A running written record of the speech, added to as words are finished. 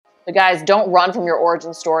But guys, don't run from your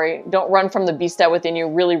origin story. Don't run from the beast that within you.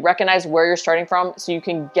 Really recognize where you're starting from so you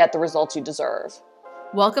can get the results you deserve.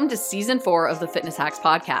 Welcome to Season 4 of the Fitness Hacks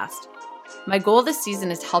Podcast. My goal this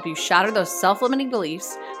season is to help you shatter those self-limiting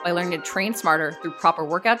beliefs by learning to train smarter through proper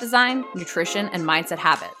workout design, nutrition, and mindset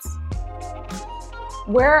habits.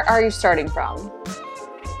 Where are you starting from?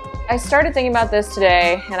 I started thinking about this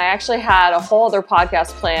today, and I actually had a whole other podcast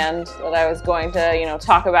planned that I was going to,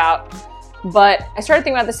 talk about. But I started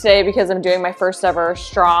thinking about this today because I'm doing my first ever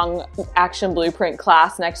Strong Action Blueprint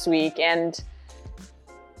class next week. And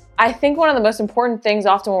I think one of the most important things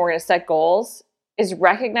often when we're going to set goals is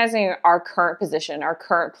recognizing our current position, our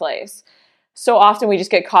current place. So often we just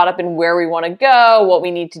get caught up in where we want to go, what we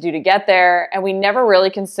need to do to get there, and we never really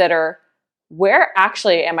consider where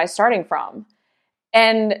actually am I starting from?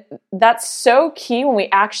 And that's so key when we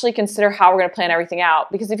actually consider how we're going to plan everything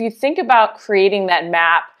out. Because if you think about creating that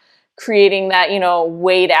map, creating that,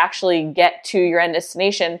 way to actually get to your end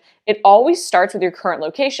destination, it always starts with your current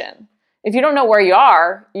location. If you don't know where you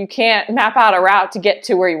are, you can't map out a route to get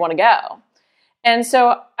to where you want to go. And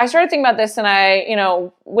so I started thinking about this,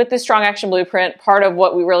 and with the Strong Action Blueprint, part of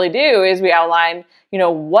what we really do is we outline,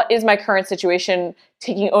 what is my current situation,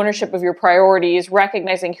 taking ownership of your priorities,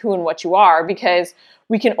 recognizing who and what you are, because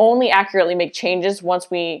we can only accurately make changes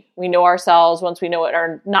once we know ourselves, once we know what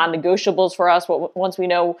are non-negotiables for us, once we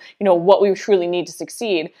know, what we truly need to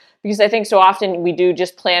succeed. Because I think so often we do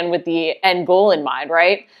just plan with the end goal in mind,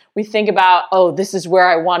 right? We think about, this is where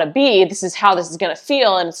I want to be, this is how this is going to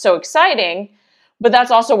feel, and it's so exciting. But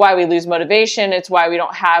that's also why we lose motivation. It's why we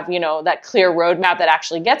don't have, that clear roadmap that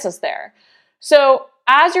actually gets us there. So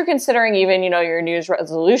as you're considering even, your New Year's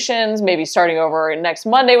resolutions, maybe starting over next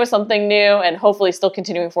Monday with something new and hopefully still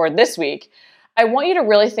continuing forward this week, I want you to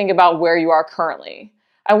really think about where you are currently.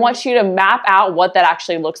 I want you to map out what that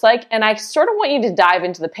actually looks like. And I sort of want you to dive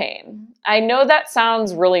into the pain. I know that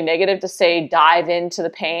sounds really negative to say dive into the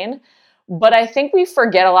pain, but I think we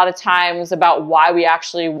forget a lot of times about why we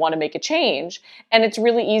actually want to make a change. And it's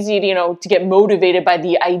really easy to get motivated by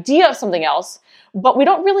the idea of something else, but we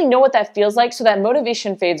don't really know what that feels like, so that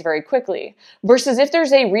motivation fades very quickly. Versus if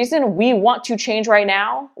there's a reason we want to change right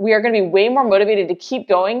now, we are going to be way more motivated to keep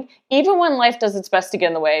going, even when life does its best to get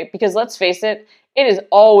in the way. Because let's face it, it is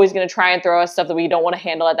always going to try and throw us stuff that we don't want to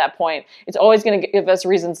handle at that point. It's always going to give us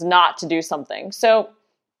reasons not to do something. So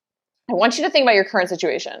I want you to think about your current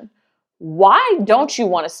situation. Why don't you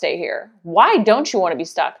want to stay here? Why don't you want to be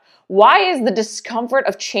stuck? Why is the discomfort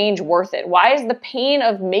of change worth it? Why is the pain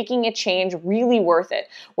of making a change really worth it?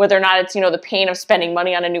 Whether or not it's, the pain of spending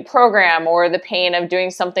money on a new program or the pain of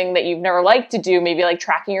doing something that you've never liked to do, maybe like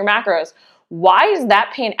tracking your macros. Why is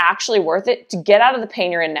that pain actually worth it to get out of the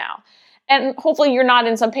pain you're in now? And hopefully you're not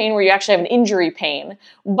in some pain where you actually have an injury pain,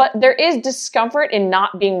 but there is discomfort in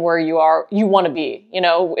not being where you want to be,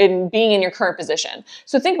 in being in your current position.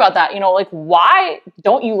 So think about that, why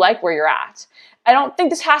don't you like where you're at? I don't think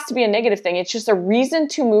this has to be a negative thing. It's just a reason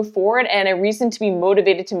to move forward and a reason to be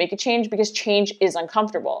motivated to make a change, because change is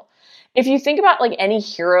uncomfortable. If you think about any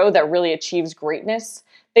hero that really achieves greatness,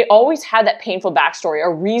 they always had that painful backstory, a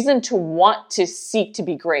reason to want to seek to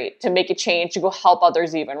be great, to make a change, to go help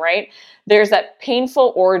others even, right? There's that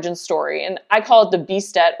painful origin story, and I call it the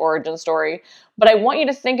Beastet origin story. But I want you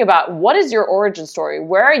to think about, what is your origin story?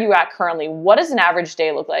 Where are you at currently? What does an average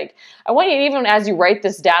day look like? I want you to, even as you write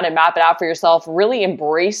this down and map it out for yourself, really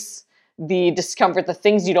embrace the discomfort, the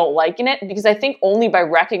things you don't like in it, because I think only by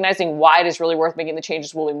recognizing why it is really worth making the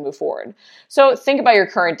changes will we move forward. So think about your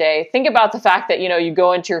current day. Think about the fact that, you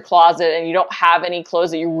go into your closet and you don't have any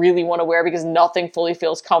clothes that you really want to wear because nothing fully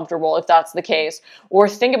feels comfortable, if that's the case. Or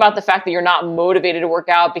think about the fact that you're not motivated to work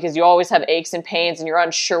out because you always have aches and pains and you're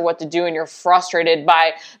unsure what to do and you're frustrated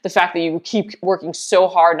by the fact that you keep working so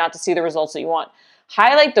hard not to see the results that you want.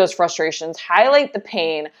 Highlight those frustrations, highlight the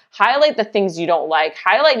pain, highlight the things you don't like,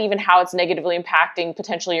 highlight even how it's negatively impacting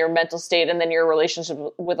potentially your mental state and then your relationship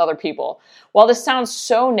with other people. While this sounds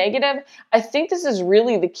so negative, I think this is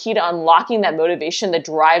really the key to unlocking that motivation that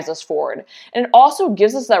drives us forward. And it also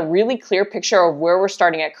gives us that really clear picture of where we're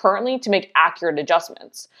starting at currently to make accurate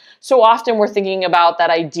adjustments. So often we're thinking about that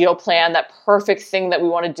ideal plan, that perfect thing that we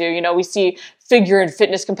want to do. We see figure and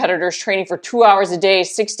fitness competitors training for 2 hours a day,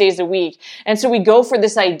 6 days a week. And so we go for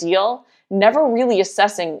this ideal, never really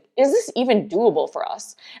assessing, is this even doable for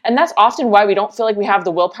us? And that's often why we don't feel like we have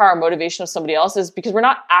the willpower or motivation of somebody else's, because we're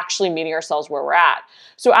not actually meeting ourselves where we're at.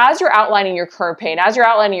 So as you're outlining your current pain, as you're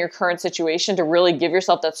outlining your current situation to really give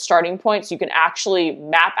yourself that starting point so you can actually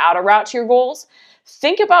map out a route to your goals,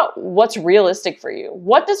 think about what's realistic for you.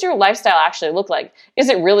 What does your lifestyle actually look like? Is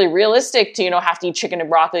it really realistic to, have to eat chicken and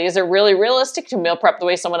broccoli? Is it really realistic to meal prep the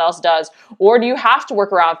way someone else does? Or do you have to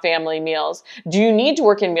work around family meals? Do you need to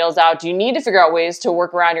work in meals out? Do you need to figure out ways to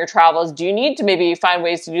work around your travels? Do you need to maybe find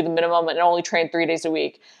ways to do the minimum and only train 3 days a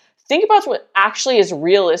week? Think about what actually is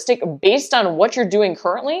realistic based on what you're doing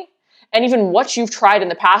currently and even what you've tried in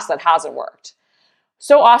the past that hasn't worked.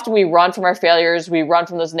 So often we run from our failures, we run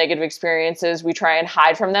from those negative experiences, we try and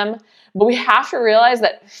hide from them, but we have to realize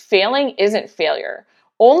that failing isn't failure.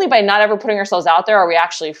 Only by not ever putting ourselves out there are we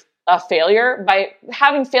actually a failure. By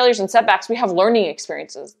having failures and setbacks, we have learning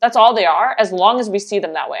experiences. That's all they are, as long as we see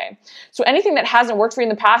them that way. So anything that hasn't worked for you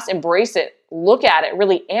in the past, embrace it, look at it,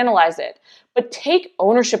 really analyze it, but take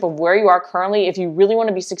ownership of where you are currently if you really want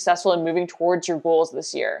to be successful in moving towards your goals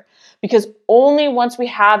this year. Because only once we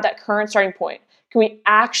have that current starting point can we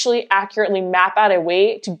actually accurately map out a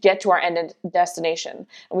way to get to our end destination.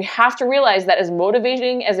 And we have to realize that as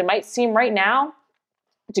motivating as it might seem right now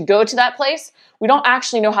to go to that place, we don't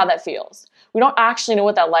actually know how that feels. We don't actually know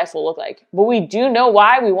what that life will look like, but we do know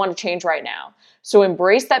why we want to change right now. So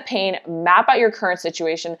embrace that pain, map out your current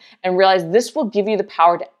situation, and realize this will give you the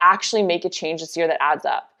power to actually make a change this year that adds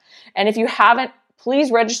up. And if you haven't,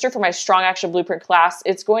 please register for my Strong Action Blueprint class.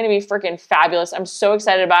 It's going to be freaking fabulous. I'm so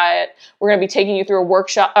excited about it. We're going to be taking you through a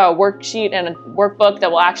worksheet and a workbook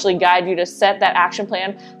that will actually guide you to set that action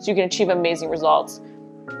plan so you can achieve amazing results.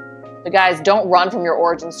 But guys, don't run from your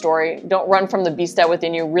origin story. Don't run from the beast out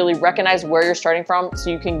within you. Really recognize where you're starting from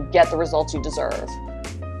so you can get the results you deserve.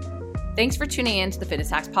 Thanks for tuning in to the Fitness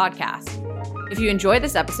Hacks podcast. If you enjoyed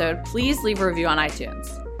this episode, please leave a review on iTunes.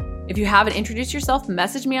 If you haven't introduced yourself,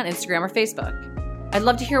 message me on Instagram or Facebook. I'd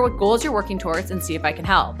love to hear what goals you're working towards and see if I can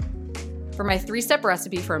help. For my 3-step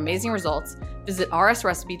recipe for amazing results, visit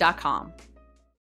rsrecipe.com.